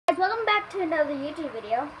to another YouTube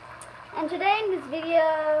video. And today in this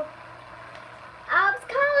video, it's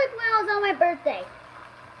kind of like when I was on my birthday.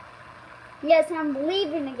 Yes, I'm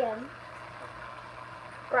leaving again.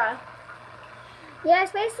 Bruh.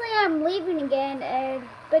 Yes, basically I'm leaving again and...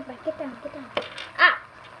 Big Mac, get down, get down. Ah!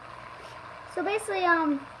 So basically,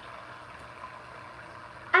 I'm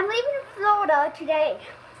leaving Florida today.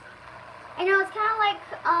 I know it's kind of like,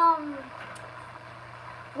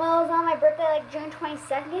 when I was on my birthday, like June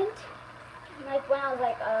 22nd, like when I was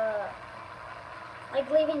like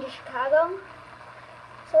leaving to Chicago.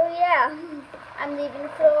 So yeah, I'm leaving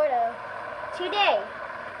Florida today.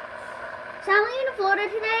 So I'm leaving Florida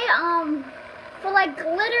today, for like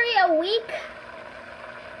literally a week.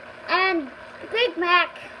 And Big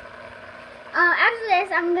Mac, after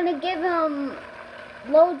this, I'm gonna give him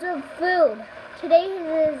loads of food. Today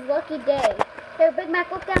is his lucky day. Here, Big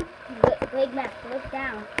Mac, look down. Big Mac, look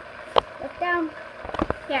down. Look down.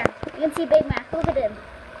 Here, you can see Big Mac. Look at him.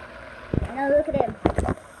 Now look at him.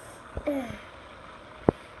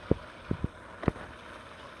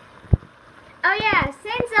 Oh yeah,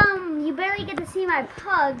 since you barely get to see my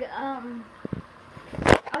pug,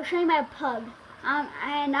 I'll show you my pug.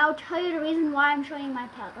 And I'll tell you the reason why I'm showing my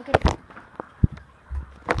pug. Okay.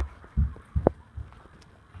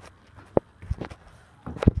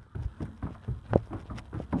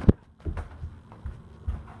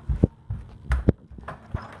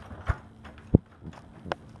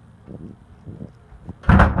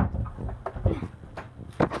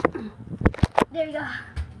 There you go.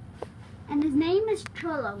 And his name is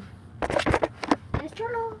Cholo. Yes,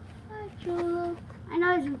 Cholo. Hi, Cholo. I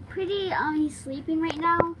know he's pretty, he's sleeping right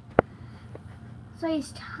now. So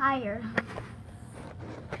he's tired.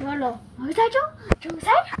 Cholo. Where's that, Joe? Joe's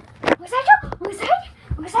side? Where's that, Joe? Where's that?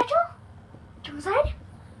 Where's that, Joe? Joe's side?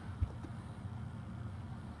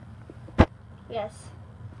 Yes.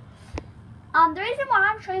 The reason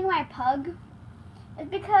why I'm showing my pug is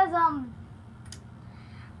because,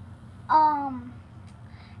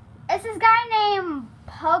 it's this guy named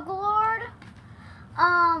Pug Lord.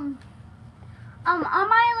 On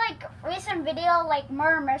my recent video,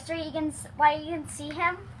 Murder Mystery, you can see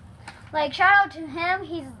him. Shout out to him.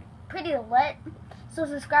 He's pretty lit. So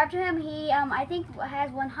subscribe to him. He I think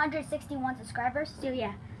has 161 subscribers. So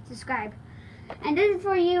yeah, subscribe. And this is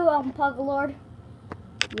for you, Pug Lord.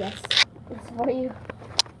 Yes, it's for you.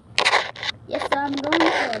 Yes, I'm going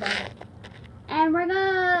to Florida. And we're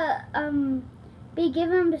gonna be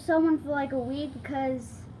giving him to someone for a week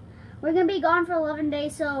because we're gonna be gone for 11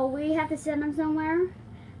 days, so we have to send him somewhere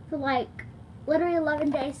for literally 11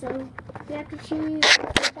 days. So we have to choose.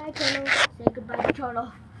 Goodbye, Cholo. Say goodbye to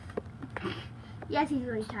Cholo. Yes, he's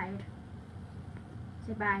really tired.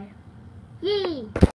 Say bye. Yee.